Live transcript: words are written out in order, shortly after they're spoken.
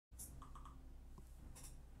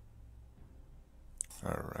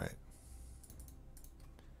Alright.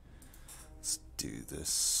 Let's do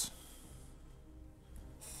this.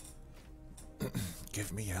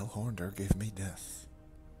 Give me Hellhorned or give me death.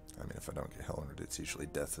 I mean, if I don't get Hellhorned, it's usually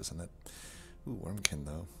death, isn't it? Ooh, Wormkin,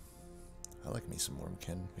 though. I like me some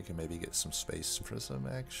Wormkin. We can maybe get some space for some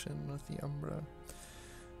action with the Umbra.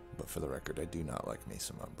 But for the record, I do not like me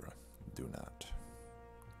some Umbra. Do not.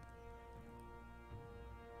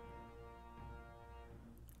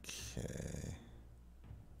 Okay.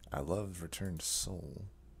 I love Returned Soul.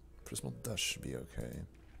 Prismal Dust should be okay.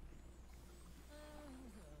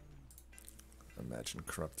 Imagine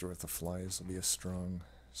Corruptor with the Flies will be a strong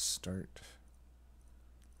start.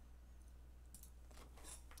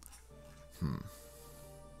 Am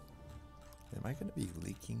I going to be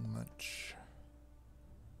leaking much?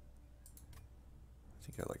 I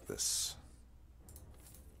think I like this.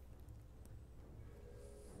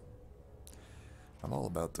 I'm all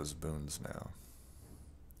about those boons now.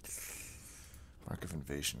 Mark of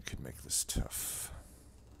Invasion could make this tough.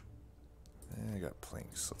 I got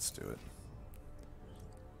Plinks, let's do it.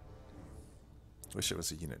 Wish it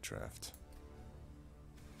was a unit draft.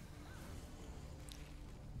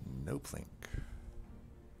 No Plink.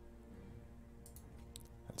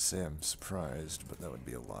 I'd say I'm surprised, but that would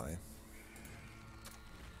be a lie.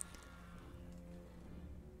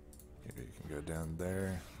 Maybe you can go down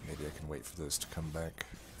there. Maybe I can wait for those to come back.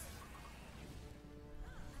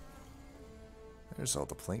 There's all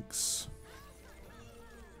the Plinks.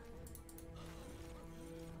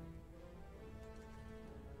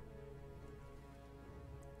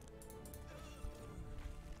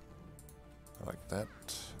 I like that.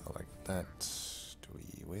 I like that. Do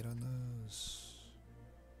we wait on those?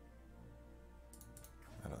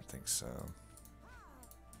 I don't think so.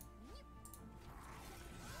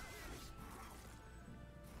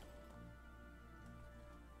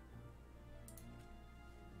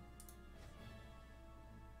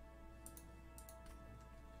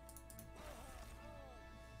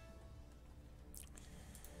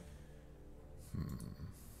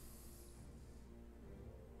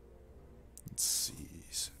 Let's see.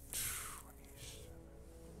 So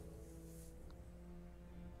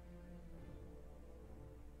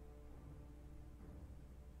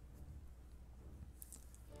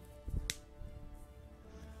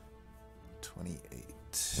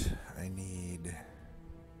 28. I need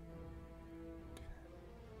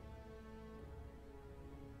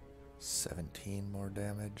 17 more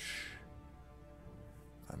damage.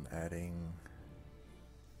 I'm adding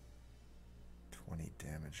 20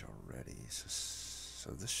 damage already,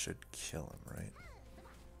 so this should kill him, right?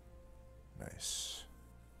 Nice.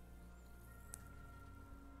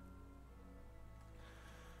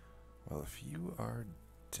 Well, if you are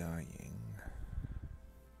dying,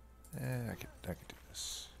 I could do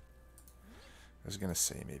this. I was gonna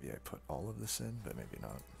say maybe I put all of this in, but maybe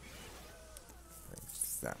not. I think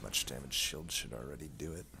that much damage shield should already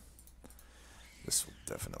do it. This will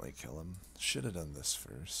definitely kill him. Should have done this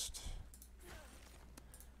first.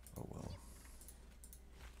 Oh well.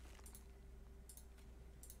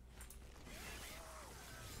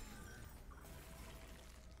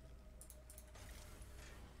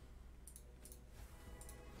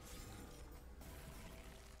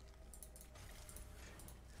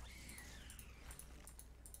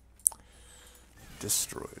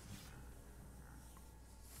 Destroyed.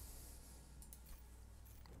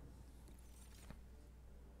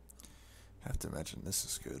 Have to imagine this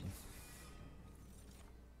is good.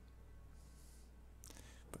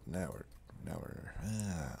 But now we're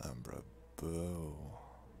Umbra. Boo.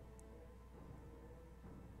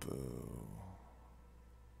 Boo.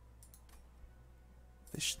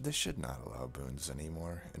 They should not allow boons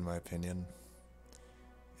anymore, in my opinion.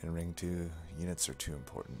 In Ring 2, units are too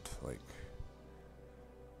important. Like,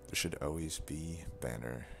 there should always be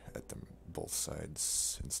banner at both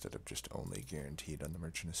sides instead of just only guaranteed on the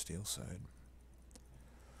Merchant of Steel side.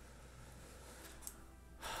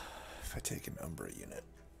 If I take an Umbra unit,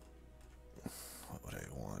 what would I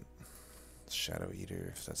want? Shadow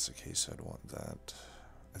Eater, if that's the case, I'd want that.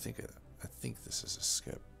 I think this is a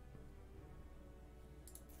skip.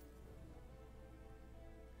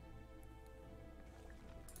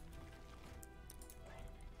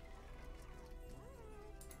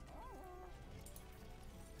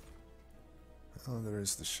 Oh, there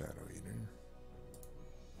is the Shadow Eater.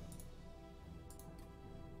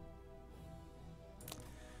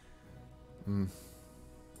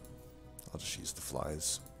 I'll just use the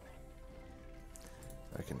flies.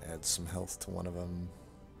 I can add some health to one of them.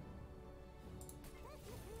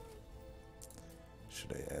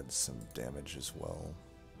 Should I add some damage as well?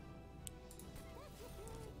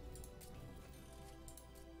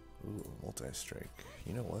 Ooh, multi-strike.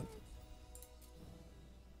 You know what?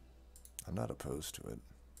 I'm not opposed to it.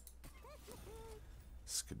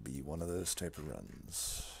 This could be one of those type of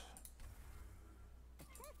runs.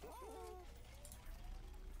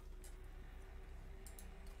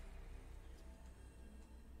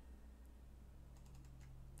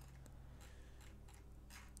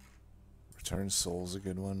 Return Soul's a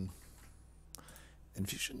good one.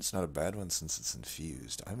 Infusion's not a bad one since it's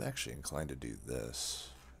infused. I'm actually inclined to do this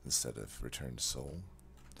instead of Return Soul.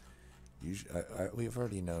 We've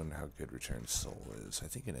already known how good Return Soul is. I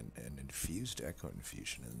think an infused Echo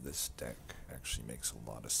Infusion in this deck actually makes a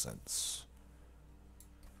lot of sense.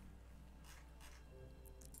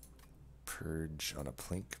 Purge on a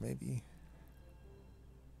Plink, maybe?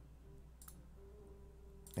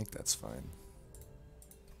 I think that's fine.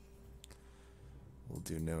 We'll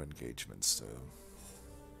do no engagements, though.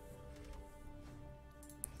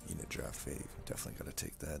 Unit draft fate, definitely gotta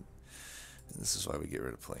take that. And this is why we get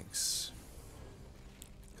rid of Plinks.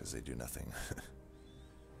 Because they do nothing.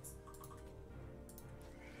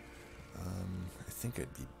 I think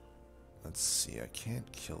I'd be... Let's see, I can't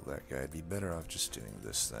kill that guy. I'd be better off just doing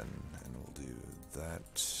this then. And we'll do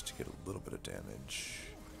that to get a little bit of damage.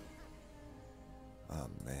 Oh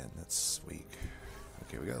man, that's weak.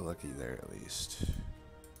 Okay, we got lucky there at least.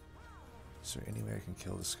 Is there any way I can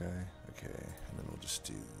kill this guy? Okay, and then we'll just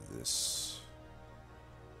do this.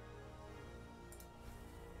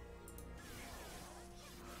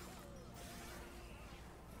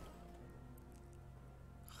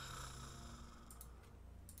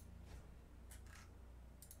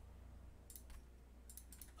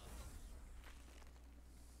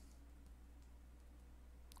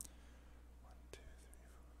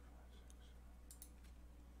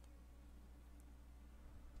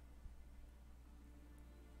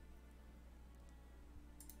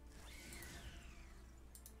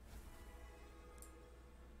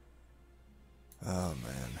 Oh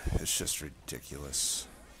man, it's just ridiculous.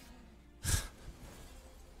 I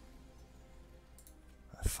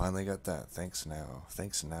finally got that. Thanks now.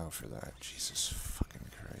 Thanks now for that. Jesus fucking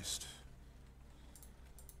Christ.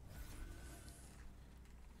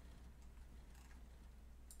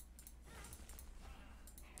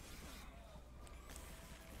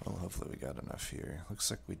 Well, hopefully we got enough here. Looks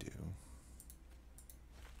like we do.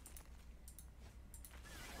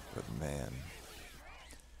 But man,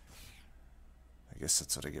 I guess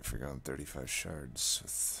that's what I get for going 35 shards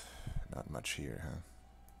with not much here, huh?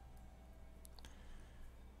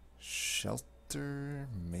 Shelter,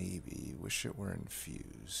 maybe. Wish it were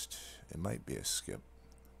infused. It might be a skip.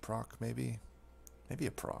 Proc, maybe? Maybe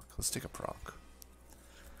a proc. Let's take a proc.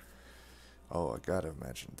 Oh, I gotta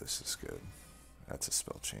imagine this is good. That's a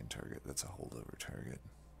spell chain target. That's a holdover target.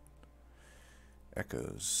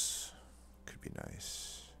 Echoes could be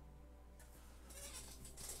nice.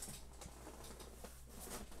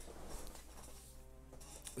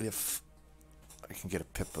 If I can get a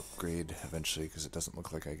pip upgrade eventually, because it doesn't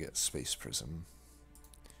look like I get Space Prism.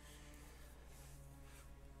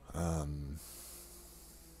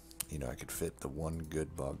 You know, I could fit the one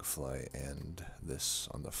good Bogfly and this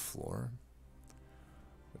on the floor,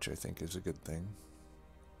 which I think is a good thing.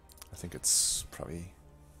 I think it's probably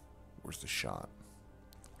worth a shot.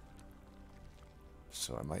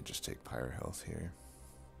 So I might just take Pyre Health here.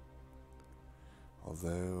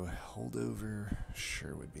 Although, holdover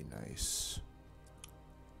sure would be nice.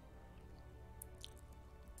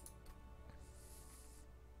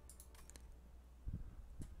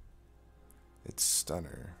 It's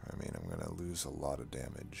Stunner. I mean, I'm going to lose a lot of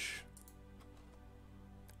damage.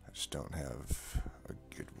 I just don't have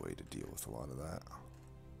a good way to deal with a lot of that.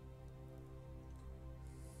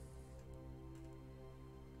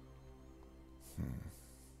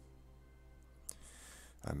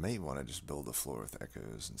 I may want to just build a floor with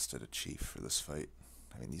Echoes instead of Chief for this fight.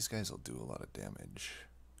 I mean, these guys will do a lot of damage.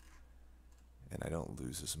 And I don't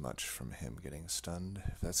lose as much from him getting stunned.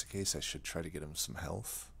 If that's the case, I should try to get him some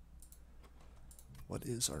health. What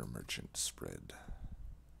is our merchant spread?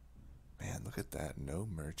 Man, look at that. No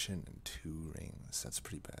merchant and 2 rings. That's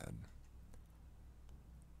pretty bad.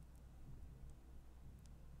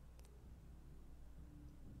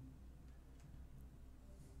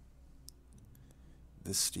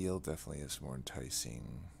 This steel definitely is more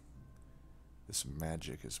enticing. This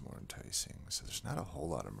magic is more enticing. So there's not a whole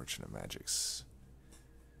lot of merchant of magics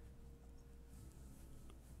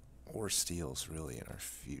or steals really in our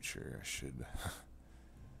future. I should...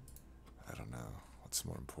 I don't know what's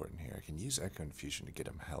more important here. I can use Echo Infusion to get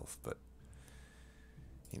him health, but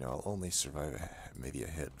you know, I'll only survive maybe a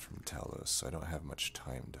hit from Talos, so I don't have much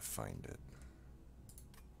time to find it.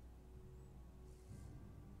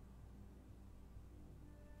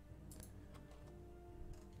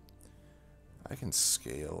 I can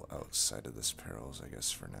scale outside of this perils, I guess,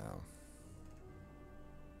 for now.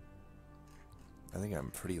 I think I'm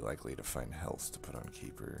pretty likely to find health to put on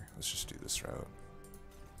Keeper. Let's just do this route.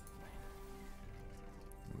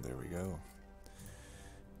 And there we go.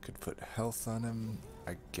 Could put health on him.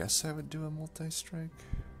 I guess I would do a multi-strike.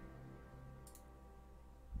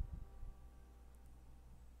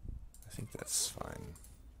 I think that's fine.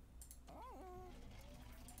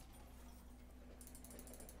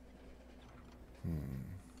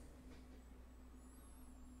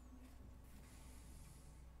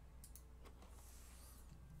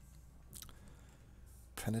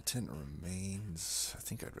 Penitent remains. I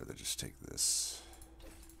think I'd rather just take this.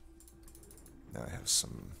 Now I have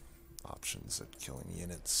some options at killing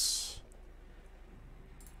units.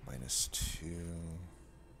 -2.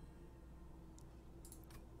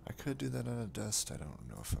 I could do that on a dust. I don't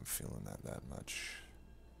know if I'm feeling that much.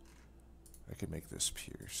 I could make this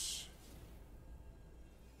pierce.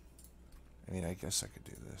 I mean, I guess I could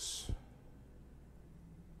do this.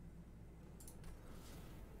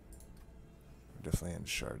 We're definitely in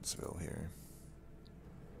Shardsville here.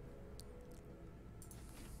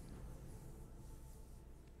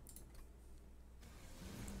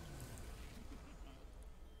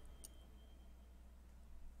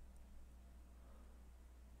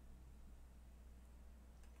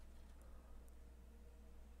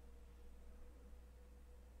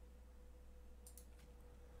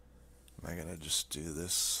 Am I gonna just do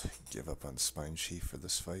this? Give up on Spine Chief for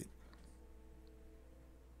this fight?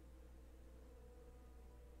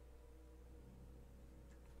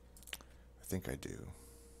 I think I do.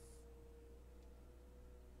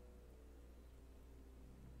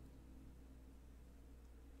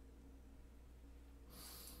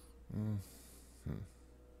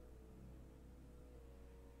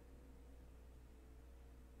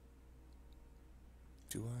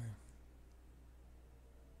 Do I?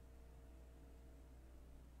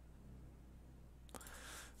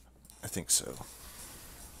 I think so.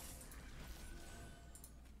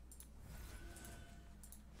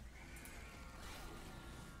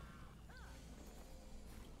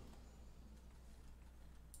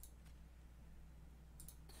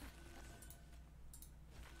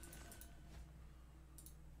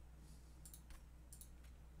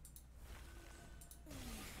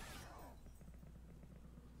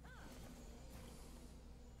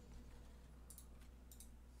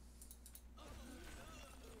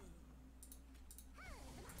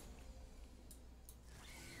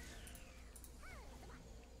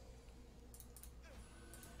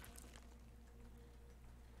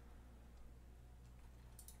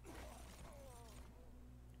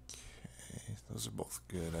 Those are both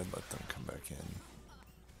good. I'd let them come back in.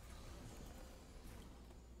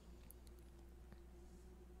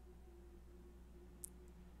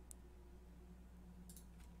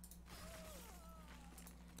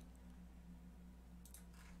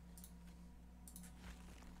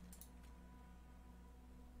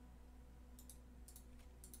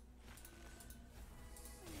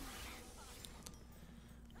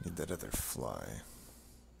 Need that other fly.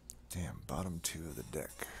 Damn, bottom 2 of the deck.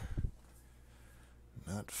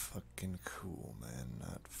 Not fucking cool, man.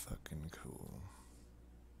 Not fucking cool.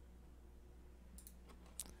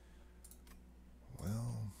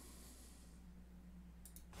 Well,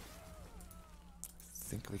 I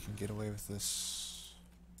think we can get away with this.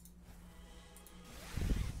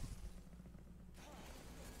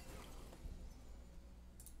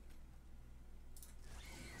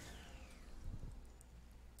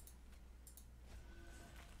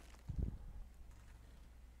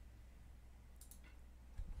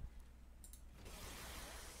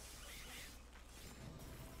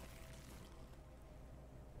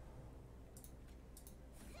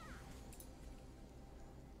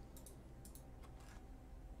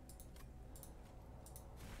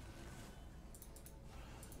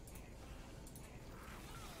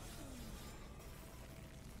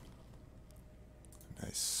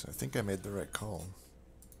 Nice. I think I made the right call.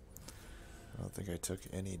 I don't think I took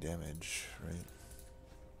any damage, right?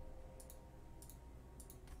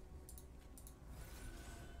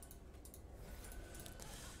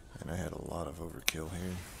 And I had a lot of overkill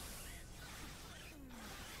here.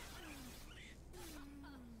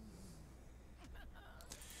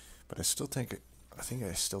 But I still take it. I think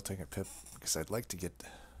I still take a pip because I'd like to get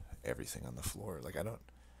everything on the floor. Like I don't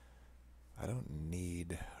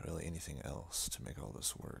need really anything else to make all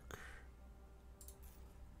this work.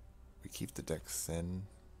 We keep the deck thin.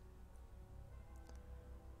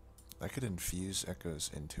 I could infuse echoes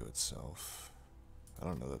into itself. I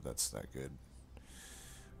don't know that that's that good.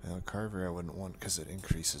 Carver I wouldn't want because it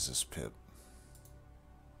increases his pip.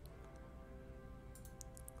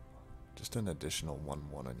 Just an additional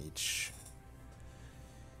 1/1 on each.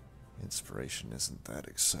 Inspiration isn't that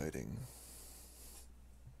exciting.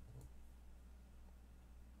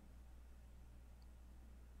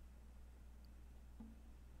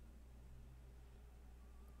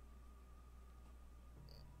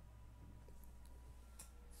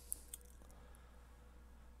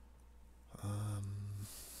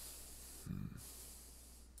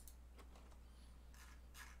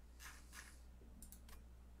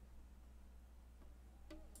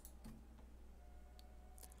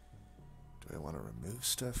 Do I want to remove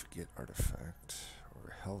stuff, get artifact,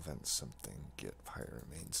 or hellvent something, get higher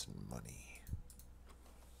remains and money?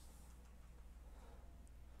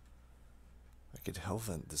 I could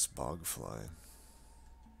hellvent this bogfly.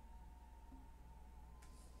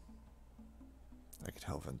 I could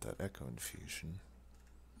hellvent that echo infusion.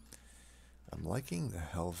 I'm liking the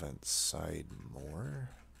hellvent side more.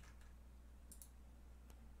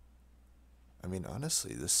 I mean,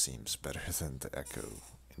 honestly, this seems better than the echo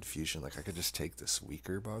infusion. Like, I could just take this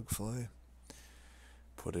weaker bogfly,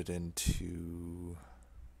 put it into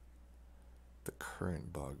the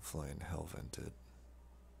current bogfly and hellvent it.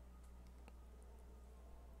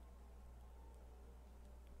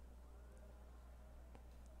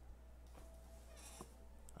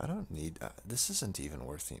 I don't need... this isn't even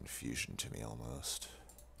worth the infusion to me, almost.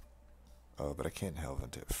 Oh, but I can't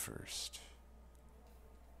hellvent it first.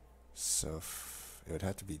 So it would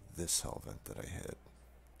have to be this hellvent that I hit.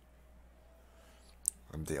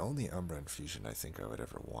 The only Umbra infusion I think I would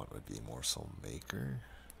ever want would be Morsel Maker.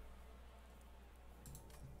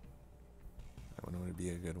 That one would be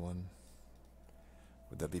a good one.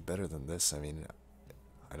 Would that be better than this? I mean,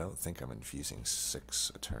 I don't think I'm infusing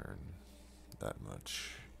 6 a turn that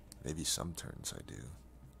much. Maybe some turns I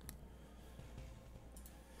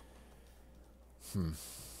do.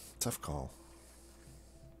 Tough call.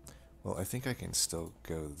 Well, I think I can still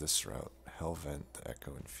go this route. Hellvent the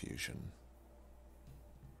Echo Infusion.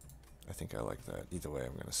 I think I like that. Either way,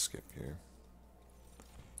 I'm going to skip here.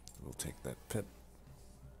 We'll take that pit.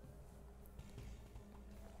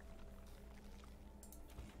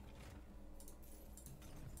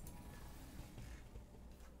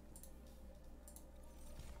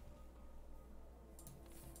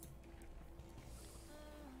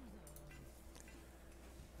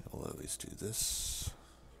 I'll always do this.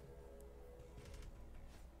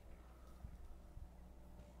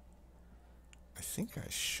 I think I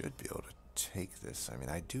should be able to take this. I mean,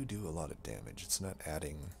 I do a lot of damage. It's not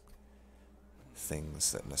adding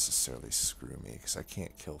things that necessarily screw me, because I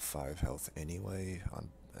can't kill 5 health anyway on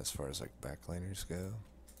as far as like backliners go.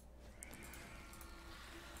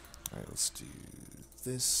 Alright, let's do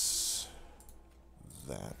this.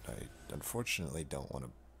 That. I unfortunately don't want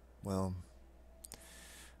to... Well,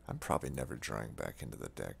 I'm probably never drawing back into the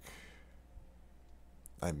deck.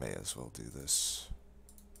 I may as well do this.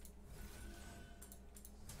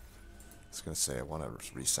 I was going to say I want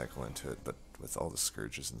to recycle into it, but with all the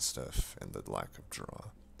scourges and stuff and the lack of draw,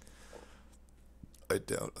 I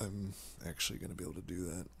doubt I'm actually going to be able to do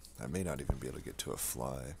that. I may not even be able to get to a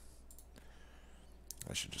fly.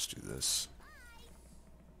 I should just do this.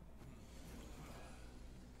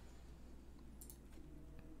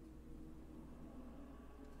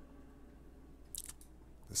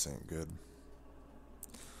 This ain't good.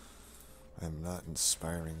 I'm not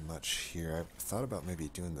inspiring much here. I thought about maybe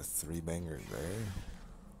doing the 3-banger there,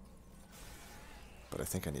 but I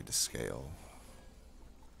think I need to scale.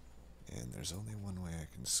 And there's only one way I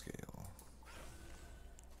can scale.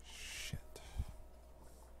 Shit.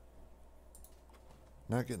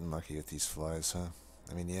 Not getting lucky with these flies, huh?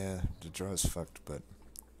 I mean, yeah, the draw is fucked, but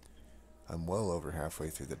I'm well over halfway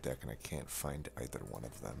through the deck and I can't find either one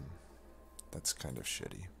of them. That's kind of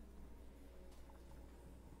shitty.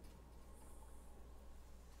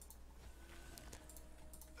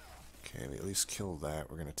 Okay, we at least kill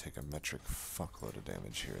that. We're going to take a metric fuckload of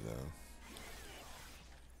damage here, though.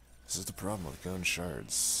 This is the problem with going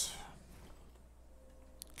shards.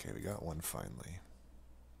 Okay, we got one finally.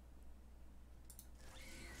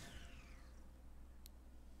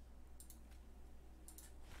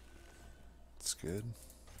 It's good.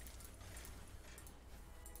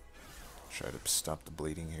 Try to stop the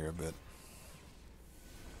bleeding here a bit.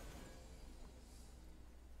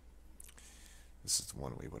 This is the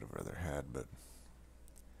one we would have rather had, but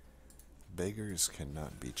beggars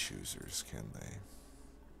cannot be choosers, can they?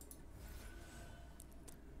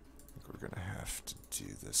 I think we're gonna have to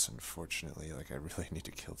do this, unfortunately. Like, I really need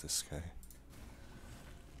to kill this guy.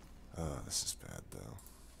 Oh, this is bad, though.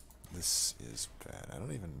 This is bad. I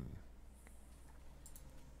don't even...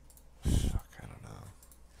 Fuck, I don't know.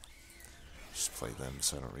 Just play them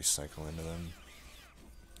so I don't recycle into them.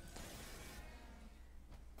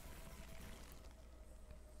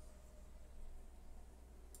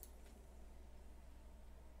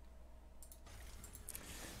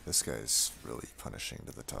 This guy's really punishing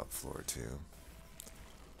to the top floor too.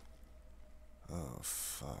 Oh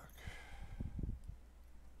fuck.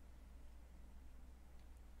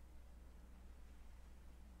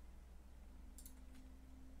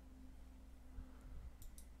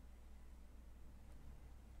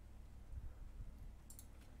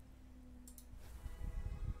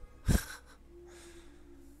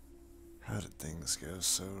 How did things go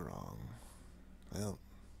so wrong? Well,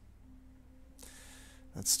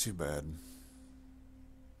 that's too bad.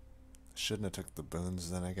 Shouldn't have took the boons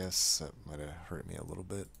then, I guess. That might have hurt me a little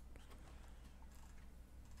bit.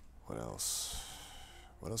 What else?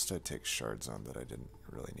 What else did I take shards on that I didn't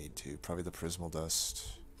really need to? Probably the Prismal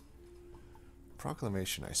Dust.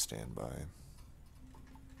 Proclamation I stand by.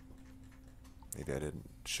 Maybe I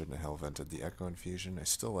shouldn't have Hellvented the Echo Infusion. I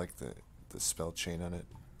still like the spell chain on it.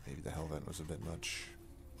 Maybe the Hellvent was a bit much.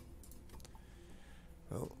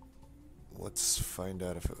 Well, let's find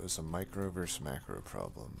out if it was a micro versus macro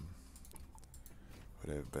problem.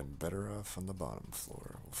 Would I have been better off on the bottom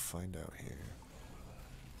floor? We'll find out here.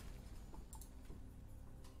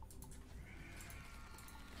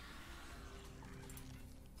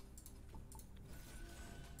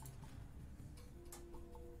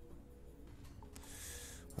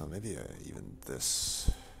 Well, maybe even this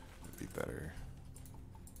would be better.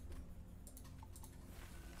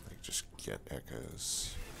 Like, just get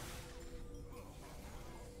echoes.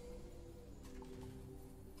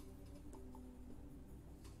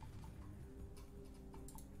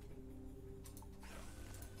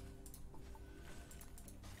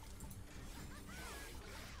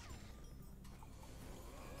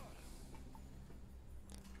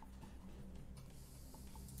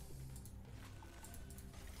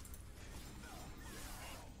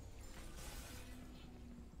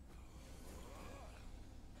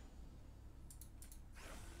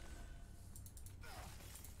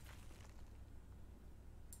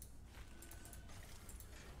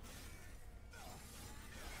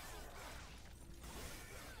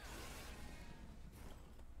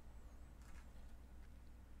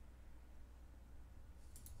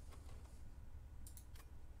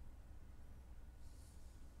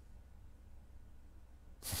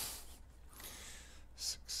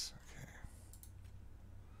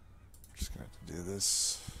 Do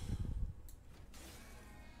this.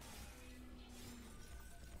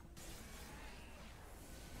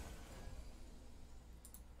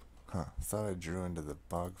 Huh, thought I drew into the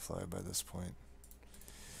bogfly by this point.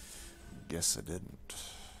 Guess I didn't.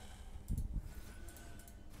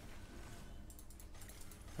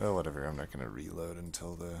 Well, whatever, I'm not gonna reload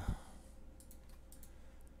until the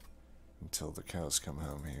cows come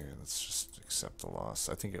home here. Let's just accept the loss.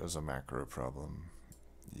 I think it was a macro problem.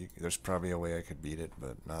 There's probably a way I could beat it,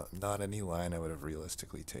 but not any line I would have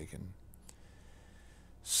realistically taken.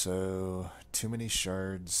 So, too many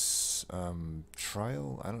shards.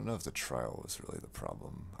 Trial? I don't know if the trial was really the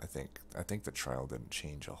problem. I think the trial didn't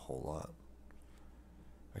change a whole lot.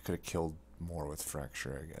 I could have killed more with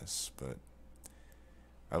Fracture, I guess, but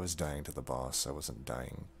I was dying to the boss. I wasn't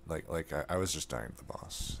dying. I was just dying to the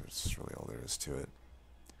boss. That's really all there is to it.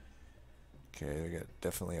 Okay, we got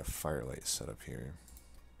definitely a firelight set up here.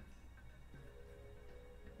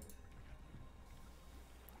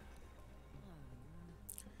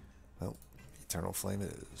 Well, Eternal Flame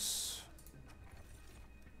it is.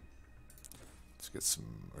 Let's get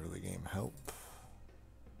some early game help.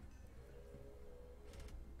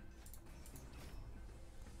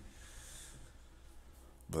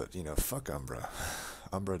 But, you know, fuck Umbra.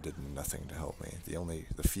 Umbra did nothing to help me.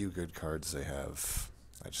 The few good cards they have,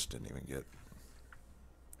 I just didn't even get.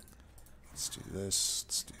 Let's do this,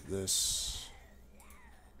 let's do this.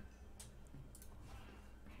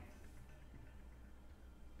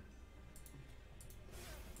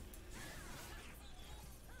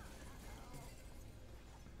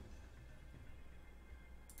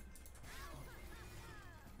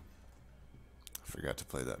 Forgot to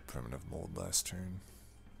play that Primitive Mold last turn.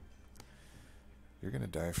 You're gonna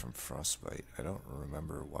die from Frostbite. I don't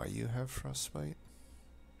remember why you have Frostbite.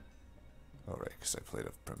 Oh right, because I played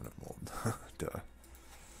a Primitive Mold. Duh.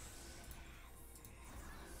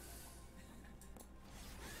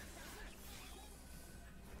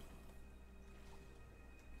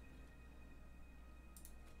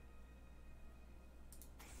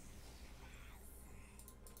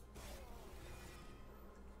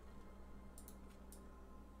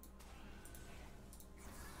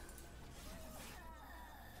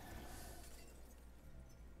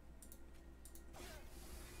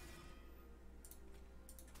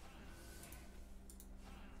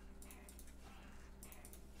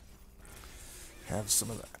 have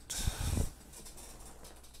some of that.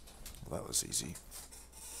 Well, that was easy.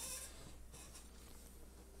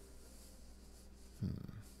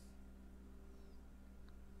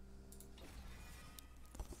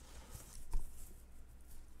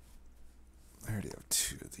 I already have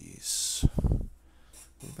 2 of these.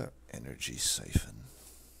 What about energy siphon?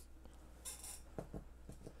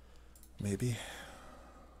 Maybe.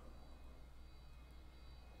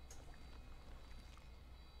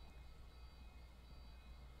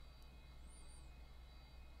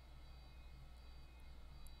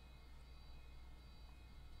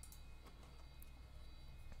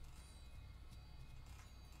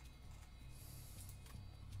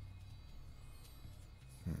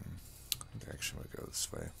 I think actually I'm gonna go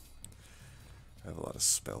this way. I have a lot of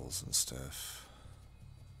spells and stuff.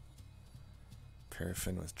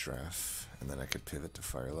 Paraffin with draft, and then I could pivot to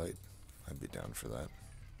firelight. I'd be down for that.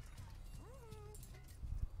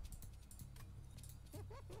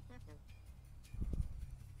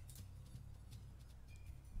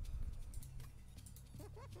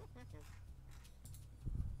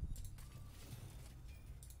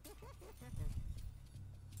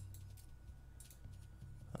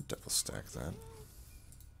 I'll double stack that.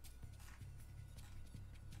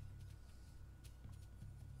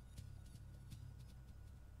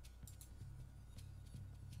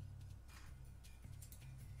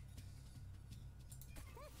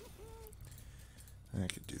 I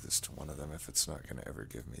could do this to one of them if it's not going to ever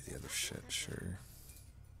give me the other shit, sure.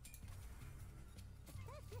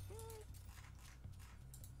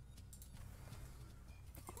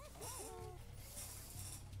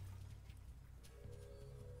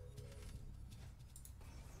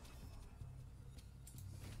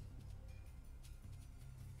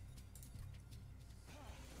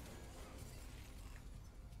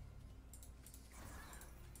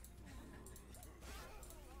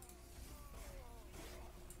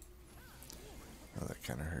 Oh, that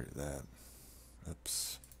kind of hurt that.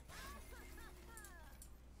 Oops.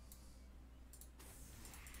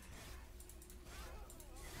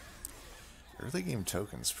 Early game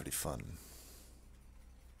token's pretty fun.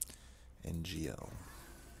 NGL.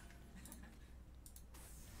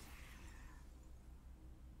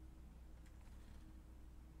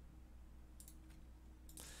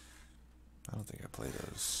 I don't think I play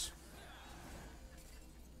those.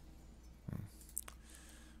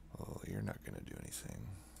 Well, you're not going to do anything.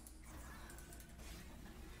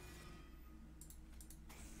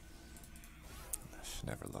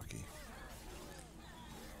 Never lucky.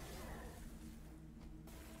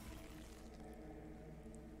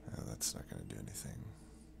 Oh, that's not going to do anything.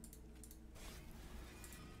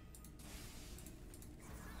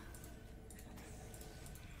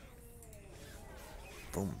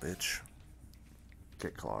 Boom, bitch.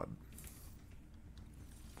 Get clawed.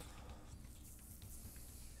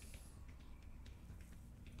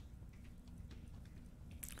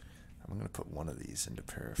 I'm going to put one of these into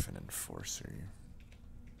Paraffin Enforcer.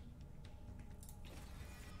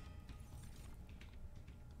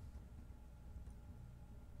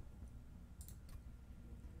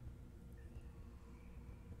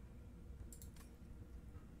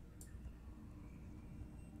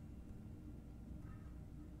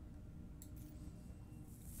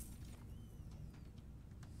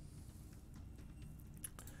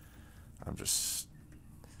 I'm just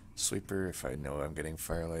sweeper if I know I'm getting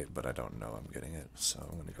firelight, but I don't know I'm getting it, so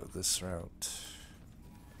I'm going to go this route.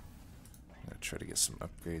 I'm going to try to get some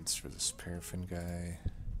upgrades for this paraffin guy.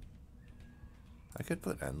 I could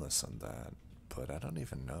put endless on that, but I don't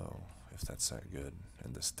even know if that's that good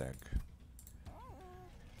in this deck.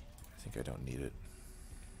 I think I don't need it.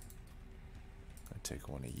 I take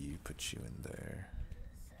one of you, put you in there.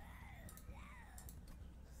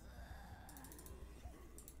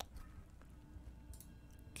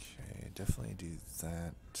 Definitely do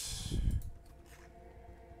that.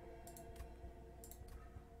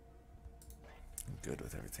 I'm good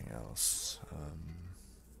with everything else.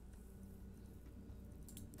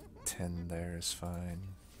 10 there is fine.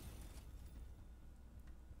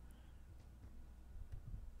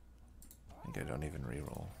 I think I don't even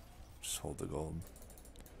reroll. Just hold the gold.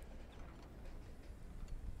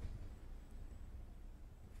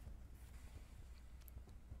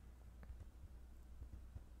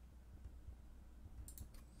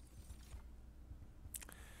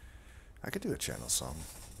 I could do a channel song.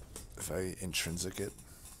 If I intrinsic it,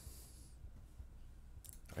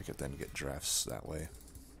 I could then get drafts that way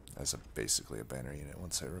as basically a banner unit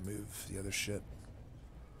once I remove the other shit.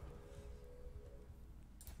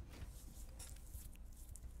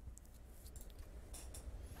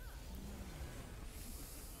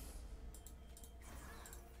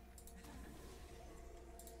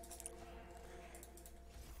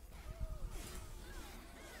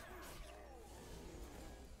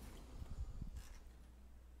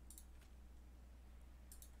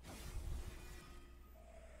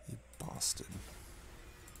 exhausted.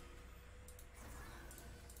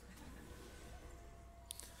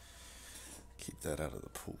 Keep that out of the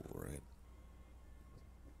pool, right?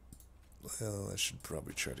 Well, I should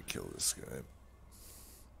probably try to kill this guy.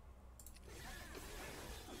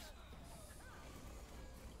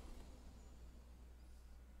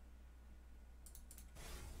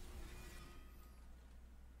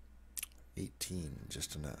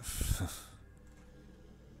 Just enough.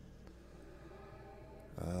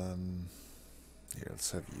 Here,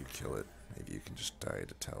 let's have you kill it. Maybe you can just die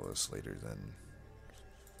to Talos later then.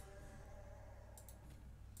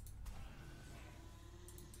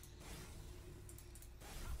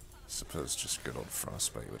 Suppose just good old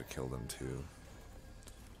Frostbite would have killed him too.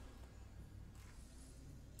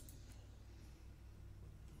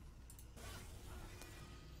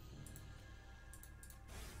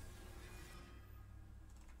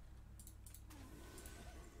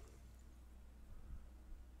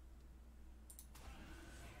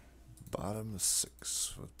 Bottom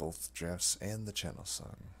 6 with both drafts and the channel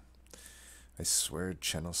song. I swear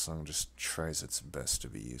channel song just tries its best to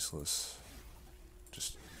be useless.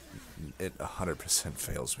 Just, it 100%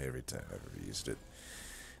 fails me every time I've ever used it.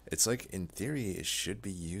 It's like, in theory, it should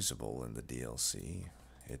be usable in the DLC.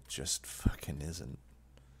 It just fucking isn't.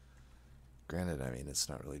 Granted, I mean, it's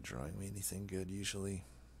not really drawing me anything good usually.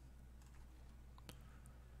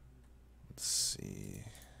 Let's see.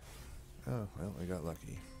 Oh, well, we got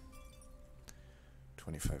lucky.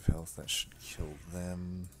 25 health, that should kill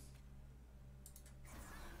them.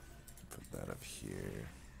 Put that up here.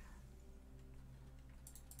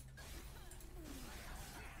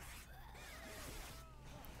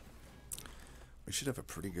 We should have a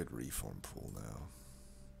pretty good reform pool now.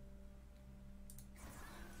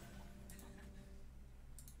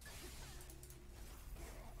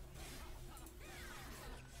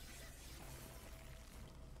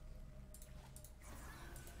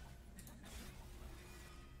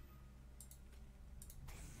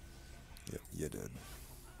 Yep, you did.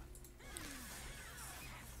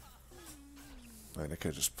 I could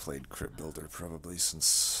have just played Crypt Builder probably,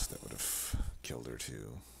 since that would have killed her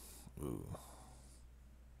too. Ooh.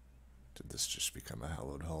 Did this just become a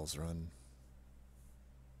Hallowed Halls run?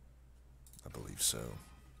 I believe so.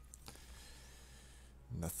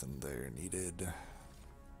 Nothing there needed.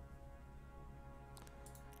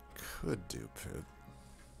 Could do Pit,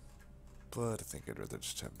 but I think I'd rather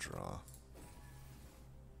just have draw.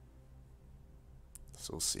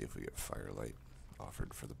 So we'll see if we get Firelight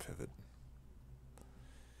offered for the pivot.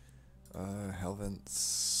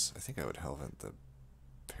 Hellvents. I think I would Hellvent the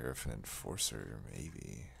Paraffin Enforcer,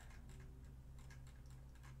 maybe.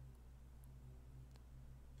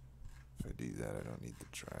 If I do that, I don't need the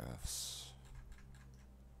drafts.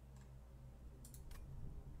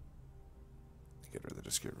 I think I'd rather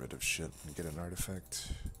just get rid of shit and get an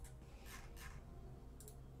artifact.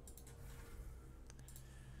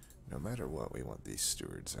 No matter what, we want these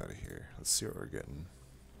stewards out of here. Let's see what we're getting.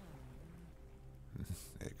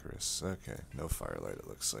 Icarus. Okay, no Firelight it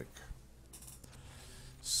looks like.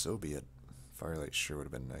 So be it. Firelight sure would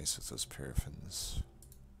have been nice with those paraffins.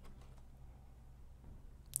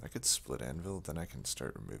 I could split Anvil, then I can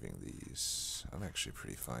start removing these. I'm actually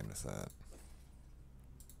pretty fine with that.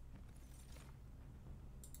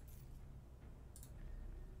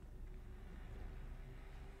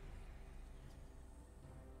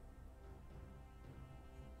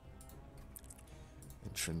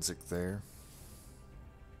 Intrinsic there.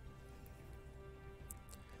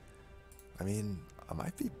 I mean, I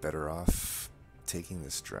might be better off taking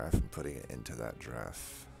this draft and putting it into that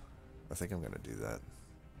draft. I think I'm going to do that.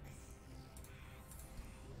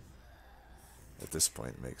 At this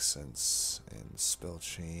point, it makes sense. And spell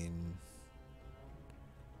chain.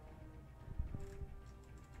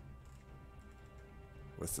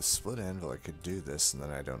 With the split anvil, I could do this, and then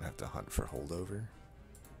I don't have to hunt for holdover.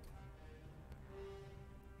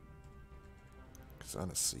 Because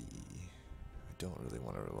honestly, I don't really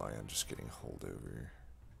want to rely on just getting holdover.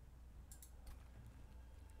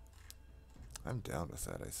 I'm down with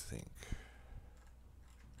that, I think.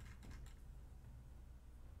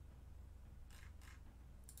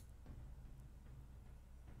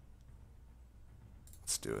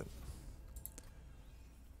 Let's do it.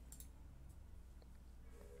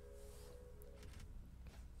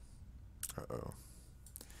 Uh-oh.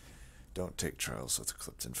 Don't take trials with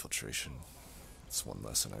clipped infiltration. It's one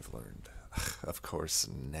lesson I've learned. Of course,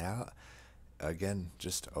 now, again,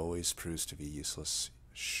 just always proves to be useless.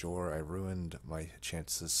 Sure, I ruined my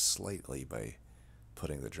chances slightly by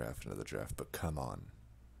putting the draft into the draft, but come on.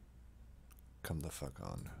 Come the fuck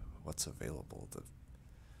on. What's available? The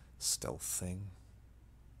stealth thing?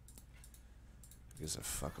 gives a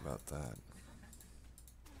fuck about that?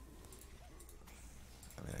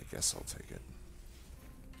 I mean, I guess I'll take it.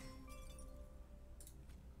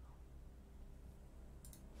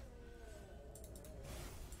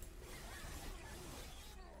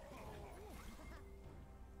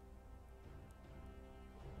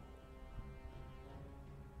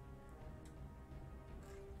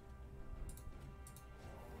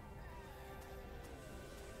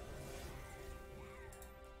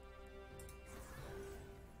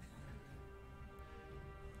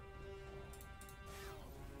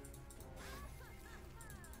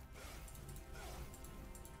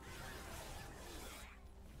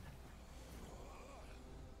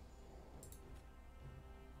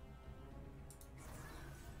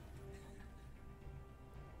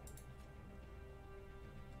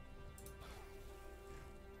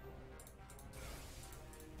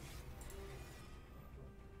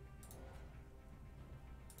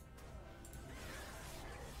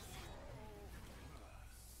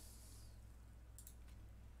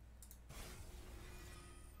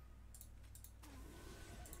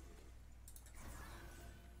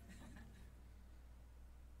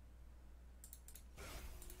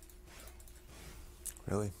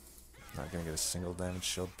 Really? Not gonna get a single damage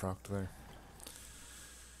shield proc there?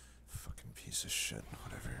 Fucking piece of shit.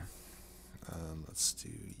 Whatever. Let's do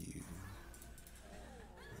you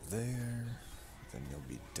there. Then you'll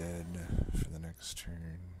be dead for the next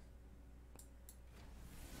turn.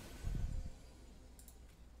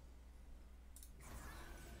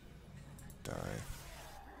 Die.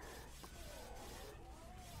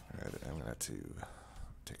 Alright, I'm gonna have to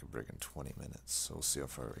take a break in 20 minutes, so we'll see how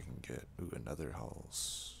far we can get. Ooh, another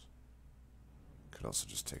Halls. Could also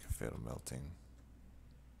just take a Fatal Melting.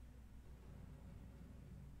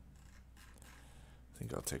 I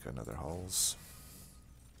think I'll take another Halls.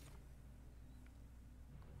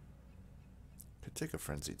 Could take a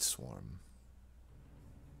Frenzied Swarm.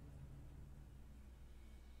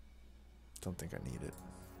 Don't think I need it.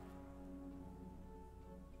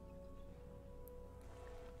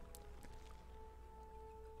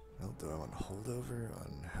 Well, do I want holdover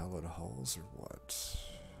on Hallowed Halls or what?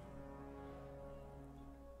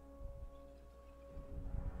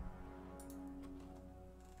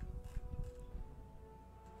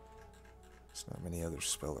 There's not many other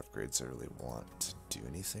spell upgrades I really want to do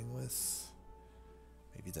anything with.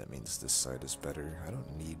 Maybe that means this side is better. I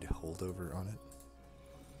don't need holdover on it.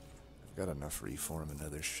 I've got enough reform and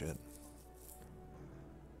other shit.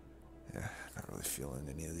 Yeah, not really feeling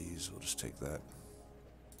any of these. We'll just take that.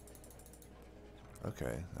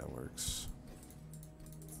 Okay, that works.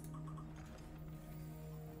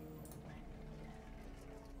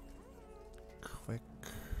 Quick.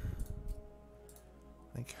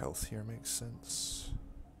 I think health here makes sense.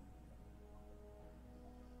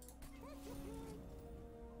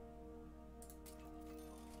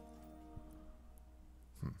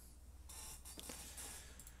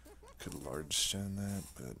 Could large stone that,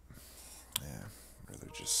 but yeah, rather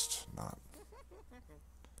just not.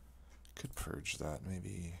 Could purge that,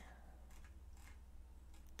 maybe.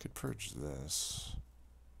 Could purge this.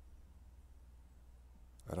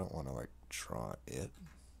 I don't want to, like, draw it.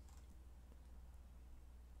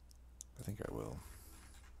 I think I will.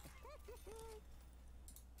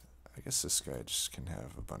 I guess this guy just can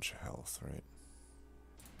have a bunch of health, right?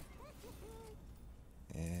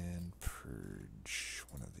 And purge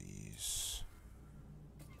one of these.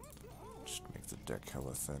 Just make the deck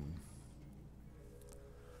hella thin.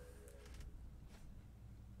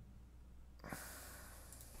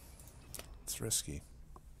 It's risky.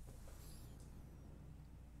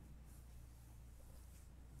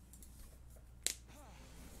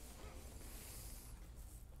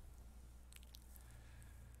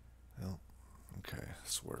 Well, okay,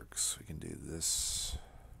 this works. We can do this.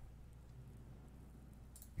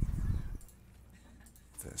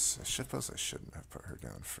 This. I suppose I shouldn't have put her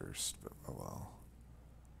down first, but oh well.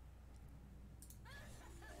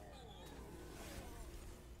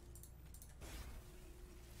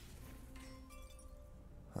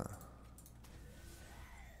 Huh.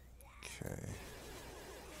 Okay.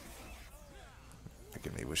 I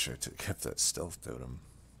can maybe wish I kept that stealth totem.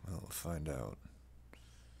 Well, we'll find out.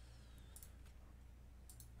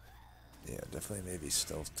 Yeah, definitely maybe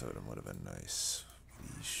stealth totem would have been nice.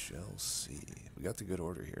 We shall see. We got the good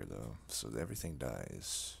order here, though, so everything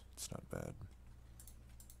dies. It's not bad.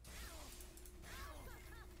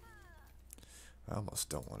 I almost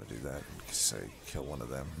don't want to do that and say kill one of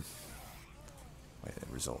them. Might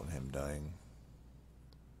result in him dying.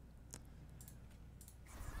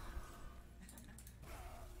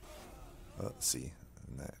 Oh, see,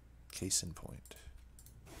 in that case in point.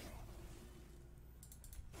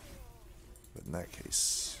 But in that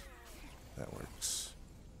case, that works.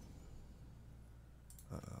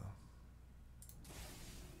 Uh-oh.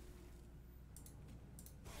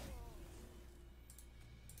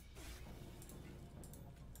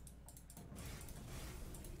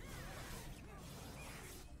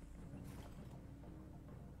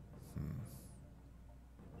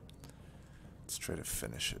 Let's try to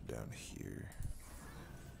finish it down here.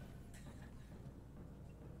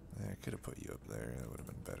 I could have put you up there, that would have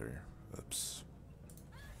been better. Oops.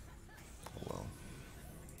 Oh well.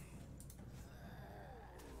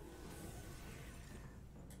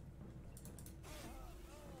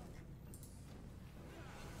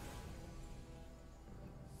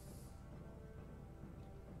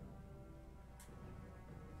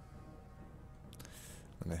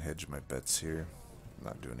 I'm gonna hedge my bets here,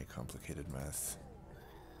 not do any complicated math.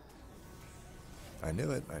 I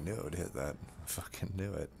knew it would hit that. I fucking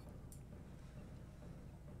knew it.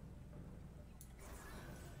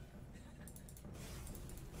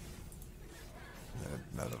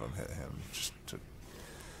 None of them hit him, just to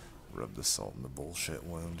rub the salt in the bullshit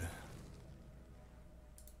wound.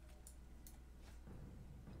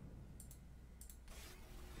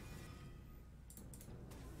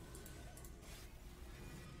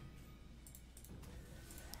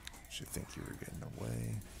 You think you were getting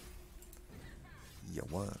away? You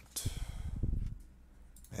weren't.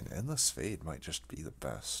 And Endless Fade might just be the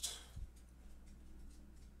best.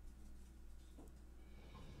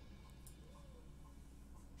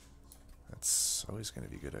 That's always going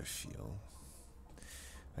to be good, I feel.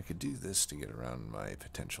 I could do this to get around my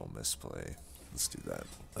potential misplay. Let's do that.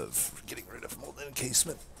 Of getting rid of Molten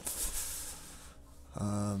Encasement.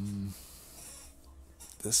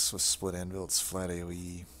 This was Split Anvil, it's flat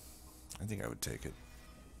AoE. I think I would take it.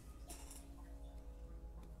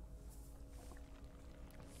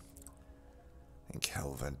 I think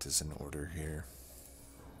Hellvent is in order here.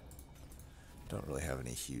 Don't really have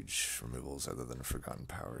any huge removals other than Forgotten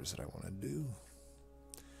Powers that I want to do.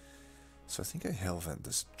 So I think I Hellvent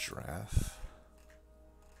this draft.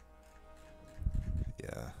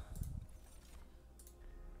 Yeah.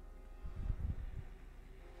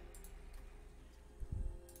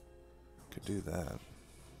 Could do that.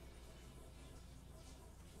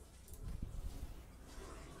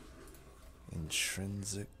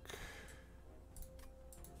 Intrinsic.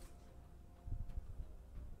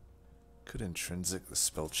 Could intrinsic the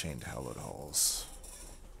spell-chained Hallowed Halls.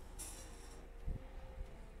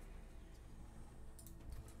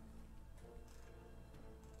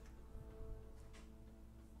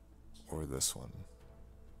 Or this one.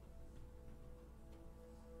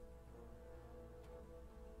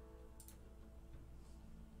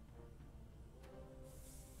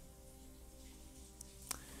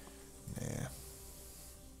 Nah.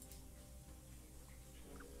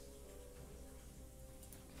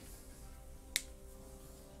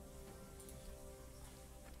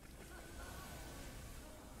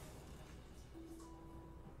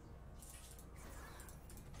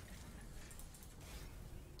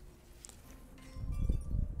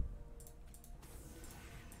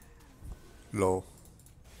 Low.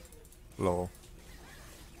 Low.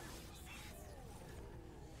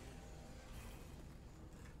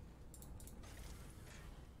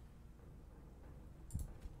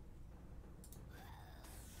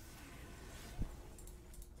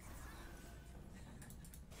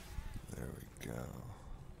 There we go.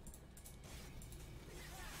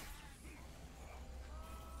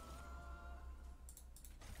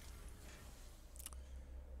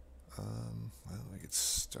 Well, we could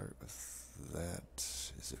start with that.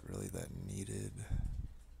 Is it really that needed?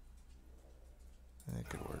 It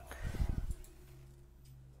could work.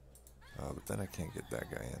 Oh, but then I can't get that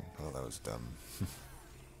guy in. Oh, that was dumb.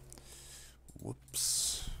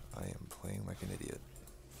 Whoops. I am playing like an idiot.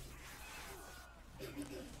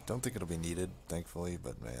 Don't think it'll be needed, thankfully,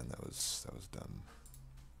 but man, that was dumb.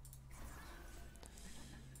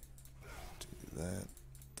 Do that.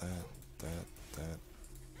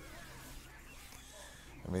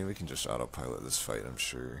 I mean, we can just autopilot this fight, I'm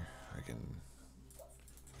sure.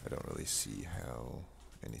 I don't really see how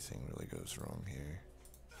anything really goes wrong here.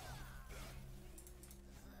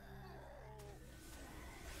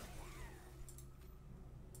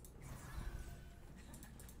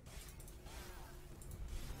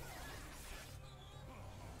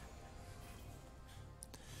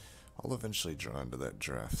 I'll eventually draw into that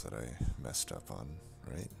draft that I messed up on,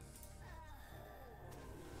 right?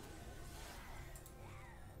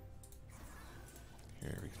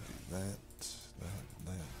 Here, we can do that.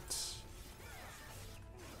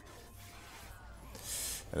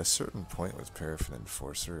 At a certain point with Paraffin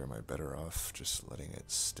Enforcer, am I better off just letting it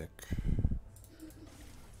stick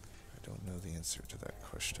don't know the answer to that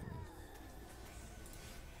question.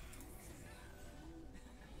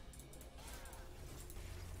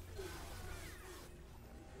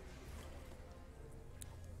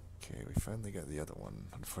 Okay, we finally got the other one.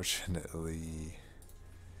 Unfortunately,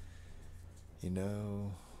 you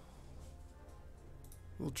know,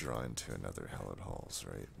 we'll draw into another Hallowed Halls,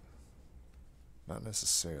 right? Not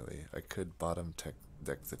necessarily. I could bottom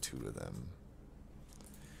deck the two of them.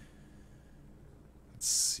 Let's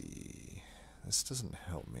see. This doesn't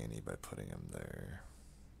help me any by putting him there.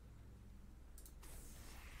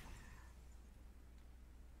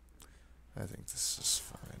 I think this is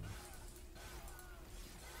fine.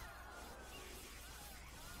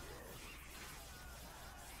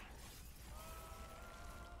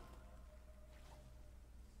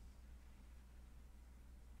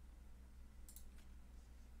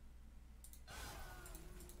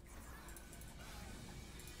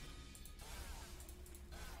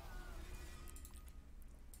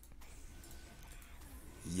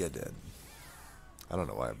 Yeah, dead. I don't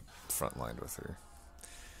know why I frontlined with her.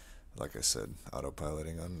 Like I said,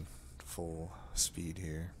 autopiloting on full speed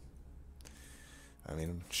here. I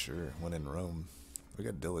mean, sure, when in Rome, we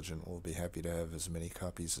got Diligent. We'll be happy to have as many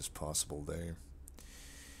copies as possible there.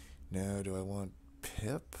 Now, do I want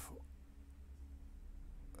Pip?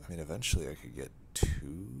 I mean, eventually I could get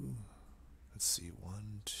 2. Let's see,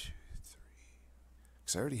 1, 2, 3.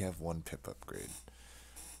 Because I already have 1 Pip upgrade.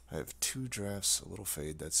 I have 2 drafts, a little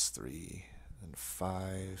fade, that's 3. And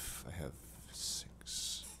 5, I have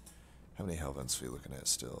 6. How many Hellvents are we looking at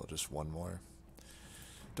still? Just 1 more?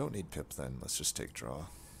 Don't need Pip then, let's just take draw.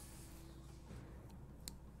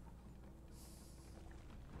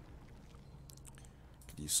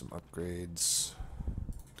 Could use some upgrades.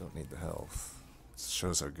 Don't need the health. This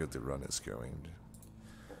shows how good the run is going.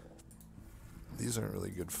 These aren't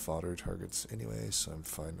really good fodder targets anyway, so I'm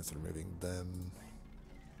fine with removing them.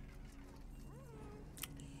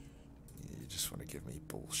 You just want to give me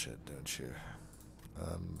bullshit, don't you?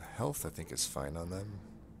 Health I think is fine on them.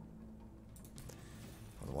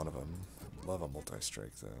 On one of them. I'd love a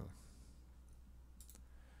multi-strike though.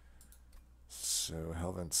 So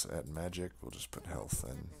Hellvents at magic, we'll just put health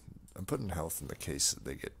in. I'm putting health in the case that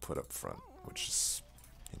they get put up front, which is,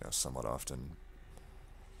 you know, somewhat often.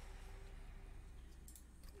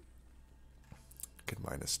 Could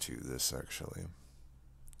 -2 this actually.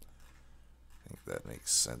 I think that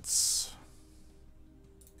makes sense.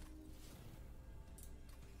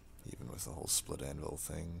 Even with the whole split anvil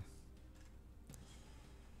thing.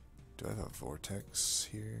 Do I have a vortex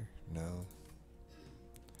here? No.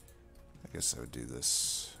 I guess I would do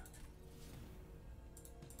this.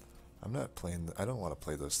 I'm not playing. I don't want to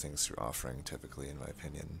play those things through offering typically, in my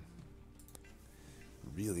opinion.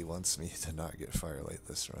 Really wants me to not get Firelight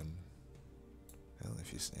this run. Well,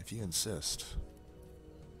 if you insist.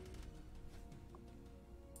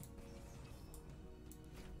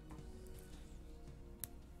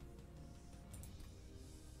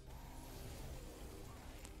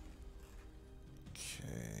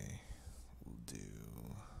 Okay, we'll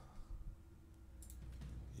do.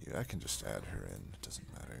 Yeah, I can just add her in. It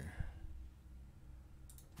doesn't matter.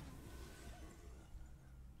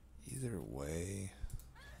 Either way,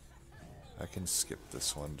 I can skip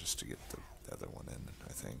this one just to get the other one in,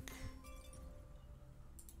 I think.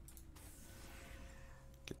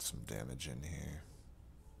 Get some damage in here.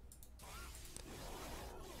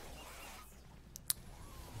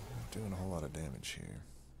 Not doing a whole lot of damage here.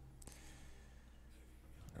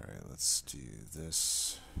 Alright, let's do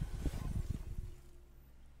this.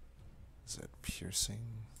 Is that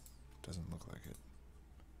piercing? Doesn't look like it.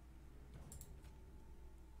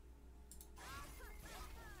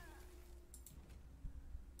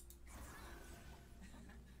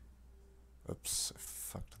 Oops, I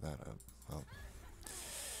fucked that up. Well,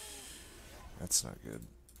 that's not good.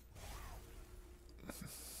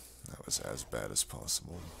 That was as bad as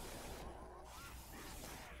possible.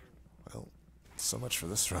 Well, so much for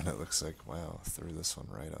this run, it looks like. Wow, threw this one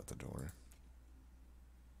right out the door.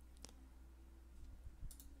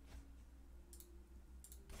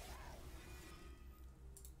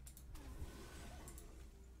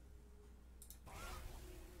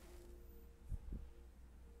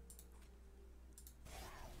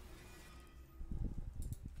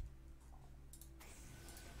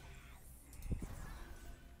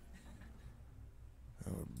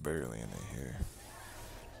 Barely in it here.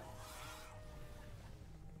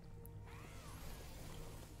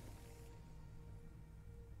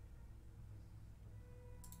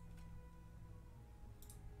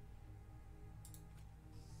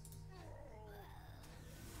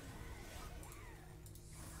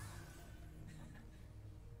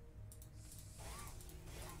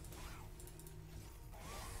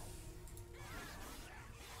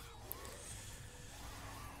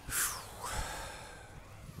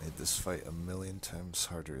 Made this fight a million times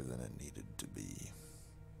harder than it needed to be.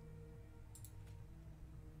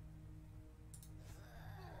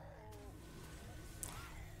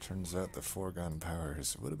 Turns out the foregone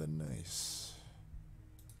powers would have been nice.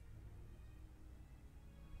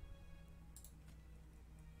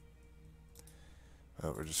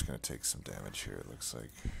 Oh, we're just gonna take some damage here, it looks like.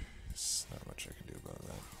 There's not much I can do about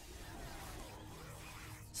that.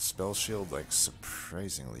 Spell shield, like,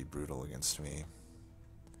 surprisingly brutal against me.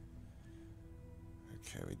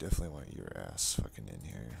 Okay, we definitely want your ass fucking in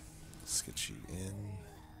here. Let's get you in.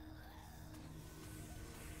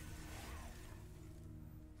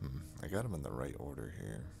 I got him in the right order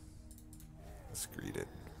here. Let's greet it.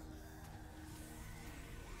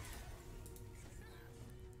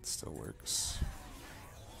 It still works.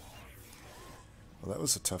 Well, that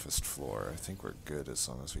was the toughest floor. I think we're good as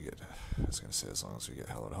long as we get... I was going to say as long as we get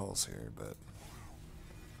hallowed halls here, but...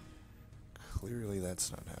 clearly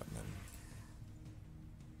that's not happening.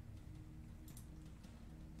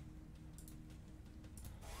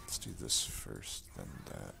 Let's do this first, then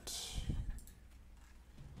that.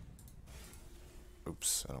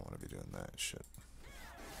 Oops, I don't want to be doing that shit.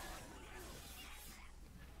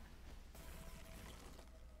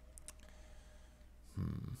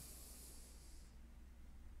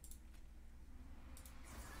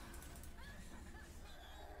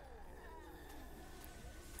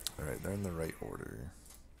 Alright, they're in the right order.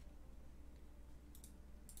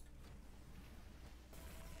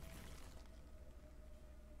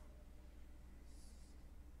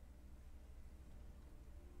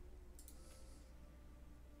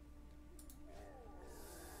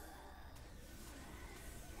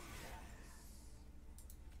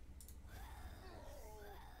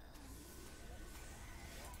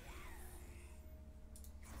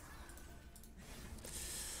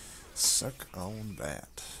 Suck on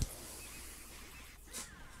that.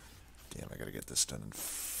 Damn, I gotta get this done in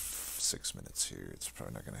 6 minutes here. It's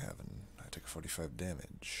probably not gonna happen. I took 45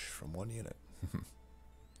 damage from one unit.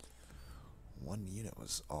 One unit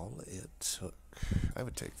was all it took. I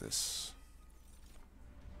would take this.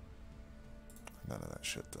 None of that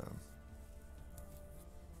shit, though.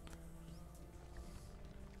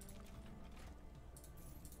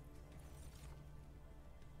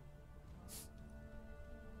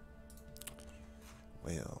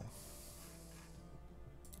 Well,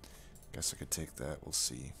 guess I could take that. We'll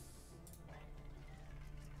see.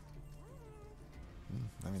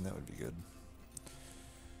 I mean, that would be good.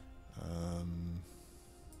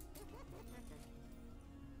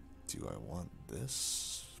 Do I want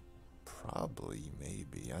this? Probably,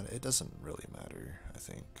 maybe. It doesn't really matter, I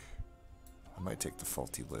think. I might take the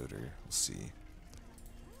faulty loader. We'll see.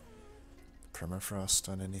 Permafrost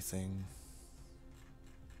on anything?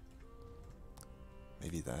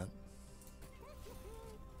 Maybe that.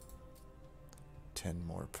 10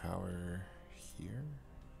 more power here.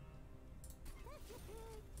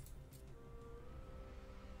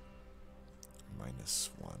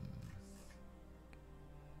 -1.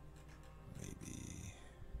 Maybe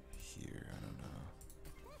here, I don't know.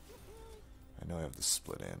 I know I have the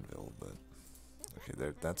split anvil, but okay,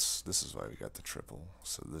 this is why we got the triple.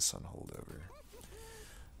 So this on holdover.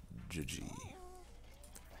 GG.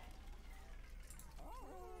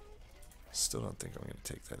 Still don't think I'm going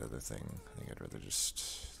to take that other thing. I think I'd rather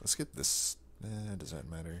just... Let's get this... does that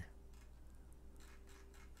matter?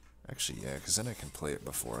 Actually, yeah, because then I can play it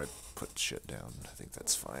before I put shit down. I think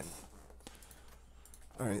that's fine.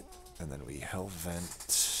 Alright, and then we hell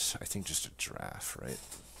vent... I think just a draft, right?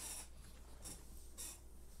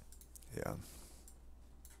 Yeah.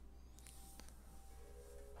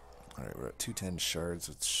 Alright, we're at 210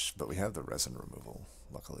 shards, but we have the resin removal,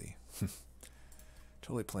 luckily.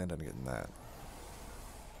 Totally planned on getting that.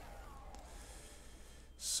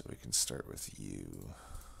 So we can start with you.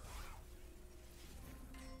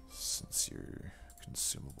 Since you're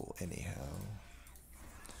consumable anyhow.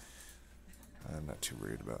 I'm not too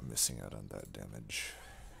worried about missing out on that damage.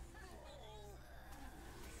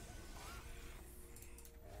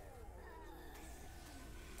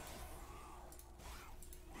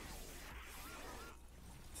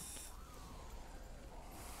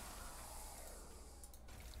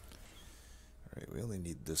 Alright, we only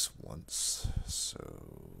need this once, so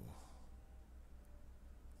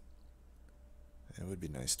it would be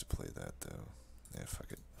nice to play that though. Yeah,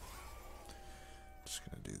 fuck it. Just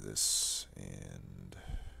gonna do this, and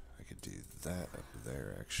I could do that up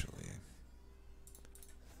there actually.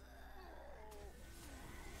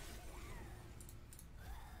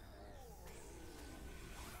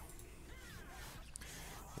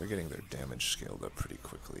 They're getting their damage scaled up pretty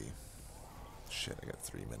quickly. Shit, I got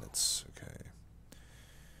 3 minutes. Okay.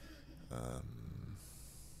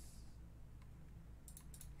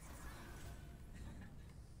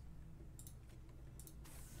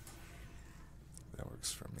 That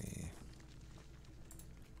works for me.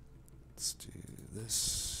 Let's do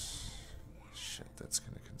this. Shit, that's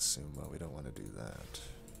gonna consume. Well, we don't want to do that.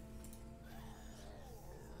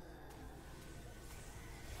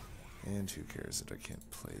 And who cares that I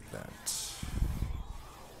can't play that?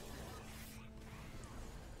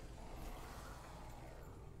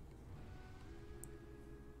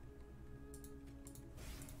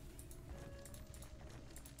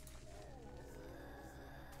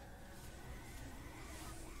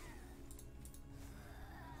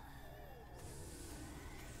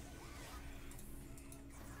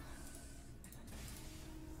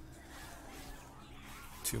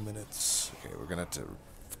 2 minutes. Okay, we're gonna have to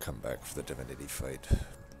come back for the Divinity fight.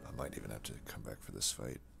 I might even have to come back for this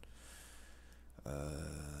fight.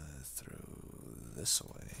 Throw this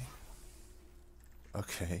away.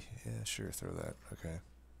 Okay, yeah, sure, throw that. Okay.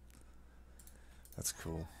 That's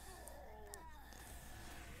cool.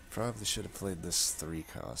 Probably should have played this 3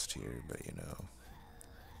 cost here, but you know.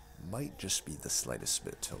 Might just be the slightest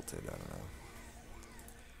bit tilted, I don't know.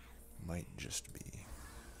 Might just be.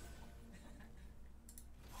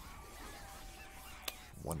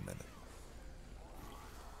 1 minute.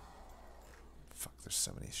 Fuck, there's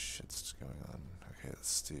so many shits going on. Okay,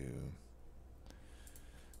 let's do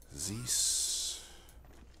Zeus.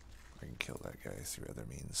 I can kill that guy through other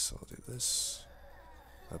means, so I'll do this.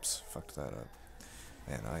 Oops, fucked that up.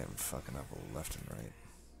 Man, I am fucking up left and right.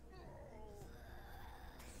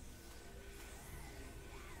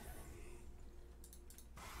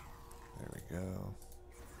 There we go.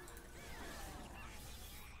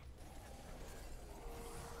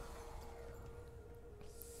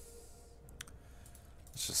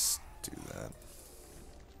 Let's just do that.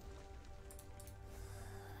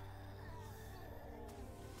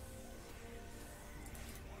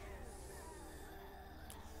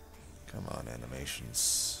 Come on,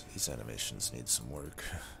 animations. These animations need some work.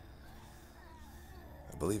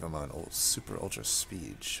 I believe I'm on super ultra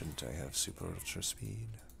speed. Shouldn't I have super ultra speed?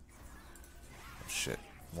 Oh shit.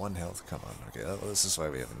 1 health? Come on. Okay, well, this is why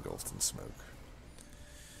we have engulfed in smoke.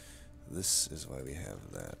 This is why we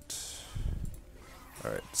have that.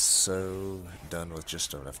 Alright, so done with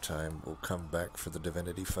just enough time. We'll come back for the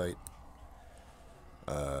Divinity fight.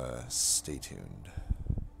 Stay tuned.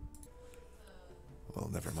 Well,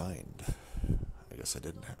 never mind. I guess I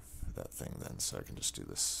didn't have that thing then, so I can just do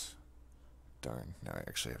this. Darn, now I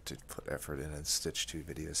actually have to put effort in and stitch 2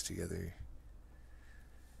 videos together.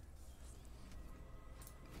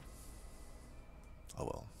 Oh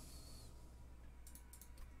well.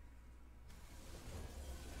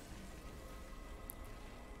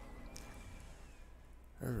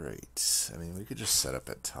 Alright, I mean, we could just set up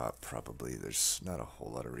at top, probably. There's not a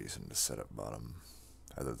whole lot of reason to set up bottom,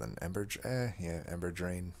 other than Ember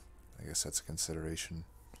Drain. I guess that's a consideration.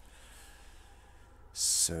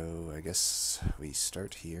 So, I guess we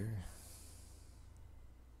start here.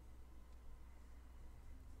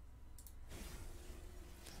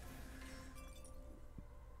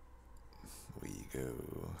 We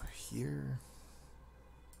go here,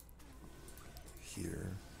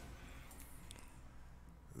 here,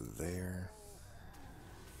 there,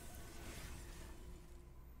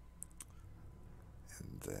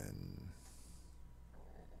 and then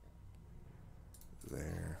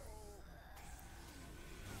there,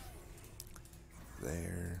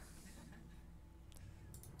 there,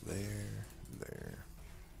 there.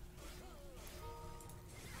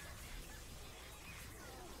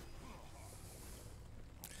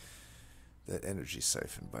 That energy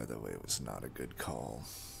siphon, by the way, was not a good call.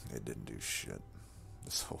 It didn't do shit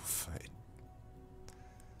this whole fight.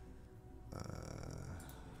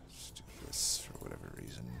 Let's do this for whatever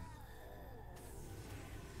reason.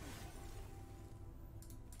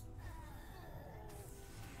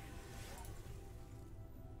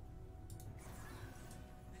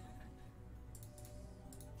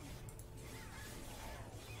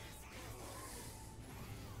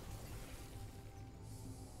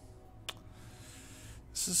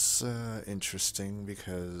 This is interesting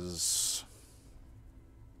because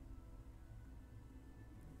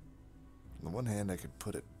on the one hand I could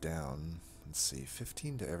put it down. Let's see,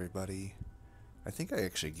 15 to everybody. I think I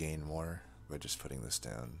actually gain more by just putting this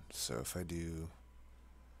down. So if I do,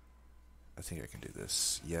 I think I can do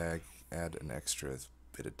this. Yeah, add an extra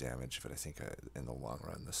bit of damage, but I think in the long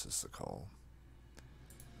run this is the call.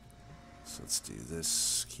 So let's do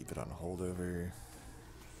this, keep it on holdover.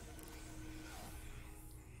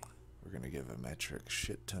 We're gonna give a metric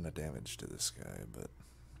shit ton of damage to this guy, but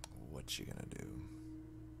what you gonna do?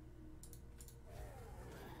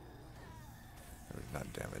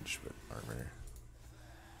 not damage, but armor.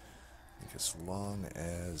 I think as long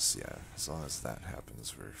as, yeah, as long as that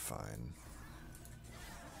happens, we're fine.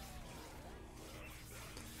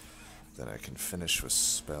 Then I can finish with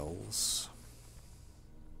spells,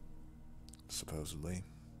 supposedly.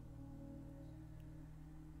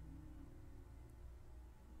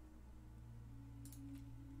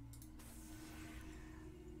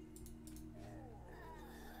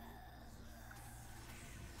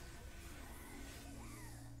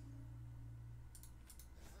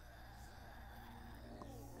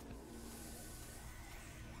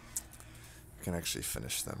 I can actually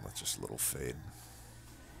finish them with just a little fade.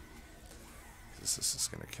 Because this is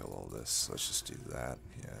going to kill all this. Let's just do that.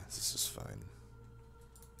 Yeah, this is fine.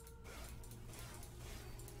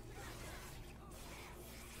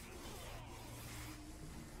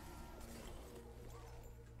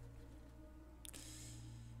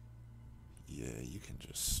 Yeah, you can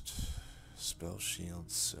just spell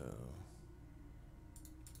shield, so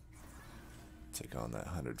take on that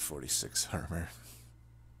 146 armor.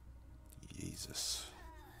 Jesus.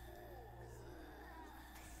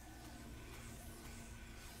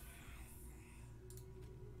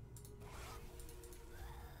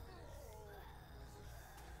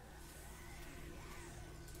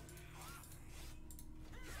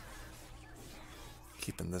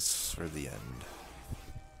 Keeping this for the end.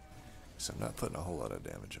 So I'm not putting a whole lot of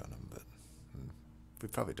damage on him, but we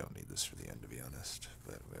probably don't need this for the end, to be honest.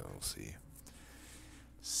 But we'll see.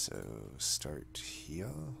 So start here.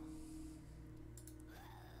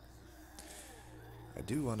 I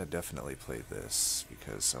do want to definitely play this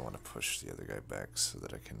because I want to push the other guy back so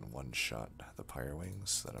that I can one-shot the Pyre Wings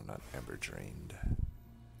so that I'm not Ember Drained.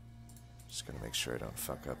 Just gonna make sure I don't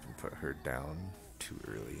fuck up and put her down too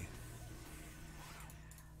early.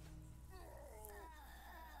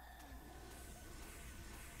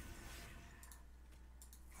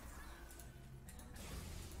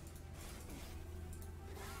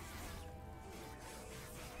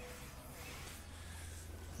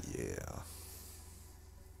 Yeah.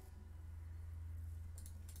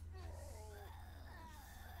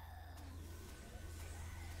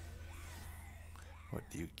 What,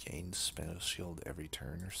 do you gain spell shield every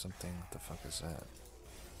turn or something? What the fuck is that?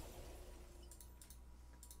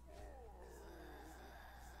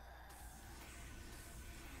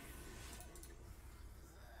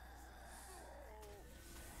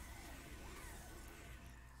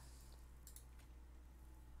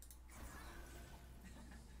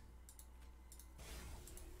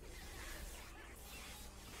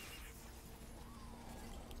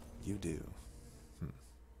 You do.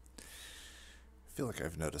 I feel like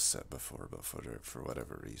I've noticed that before, but for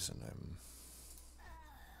whatever reason, I'm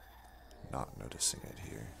not noticing it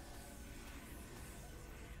here.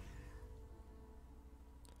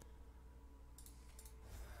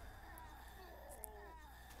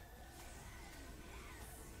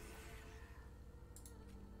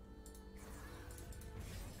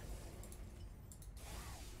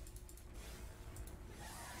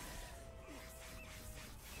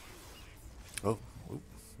 Oh, oop,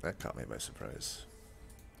 that caught me by surprise.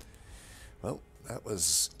 Well, that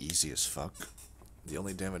was easy as fuck. The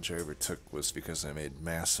only damage I ever took was because I made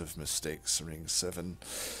massive mistakes in Ring 7.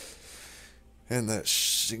 And that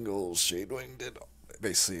single Shadewing did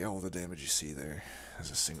basically all the damage you see there as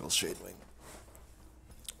a single Shadewing.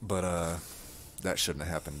 But, that shouldn't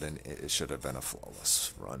have happened, and it should have been a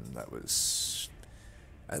flawless run. That was...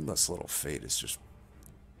 Endless Little Fate is just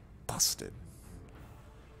busted.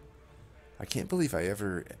 I can't believe I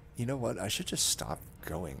ever... You know what? I should just stop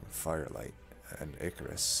going Firelight and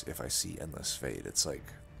Icarus if I see Endless Fade. It's like,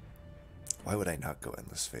 why would I not go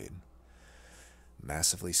Endless Fade?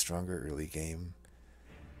 Massively stronger early game,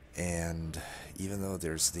 and even though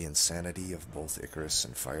there's the insanity of both Icarus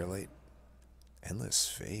and Firelight, Endless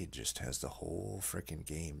Fade just has the whole freaking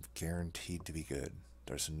game guaranteed to be good.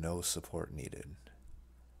 There's no support needed.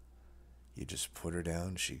 You just put her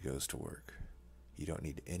down, she goes to work. You don't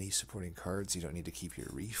need any supporting cards. You don't need to keep your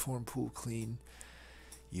reform pool clean.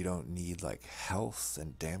 You don't need like health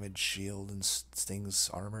and damage shield and things,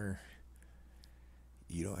 armor.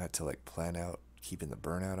 You don't have to like plan out keeping the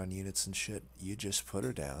burnout on units and shit. You just put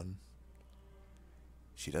her down.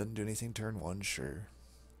 She doesn't do anything turn 1, sure.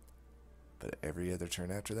 But every other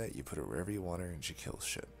turn after that, you put her wherever you want her and she kills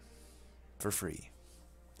shit. For free.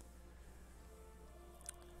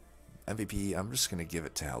 MVP, I'm just going to give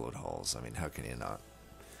it to Hallowed Halls. I mean, how can you not?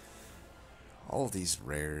 All of these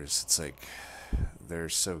rares, it's like, they're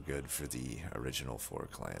so good for the original 4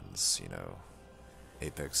 clans, you know.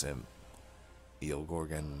 Apex Imp, Eel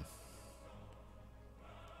Gorgon,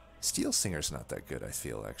 Steel Singer's not that good, I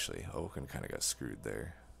feel, actually. Oaken kind of got screwed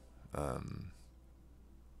there.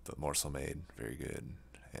 But Morsel Maid, very good.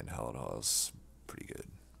 And Hallowed Halls, pretty good.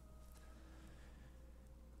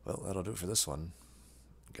 Well, that'll do it for this one.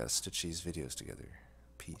 Gotta stitch these videos together.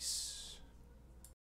 Peace.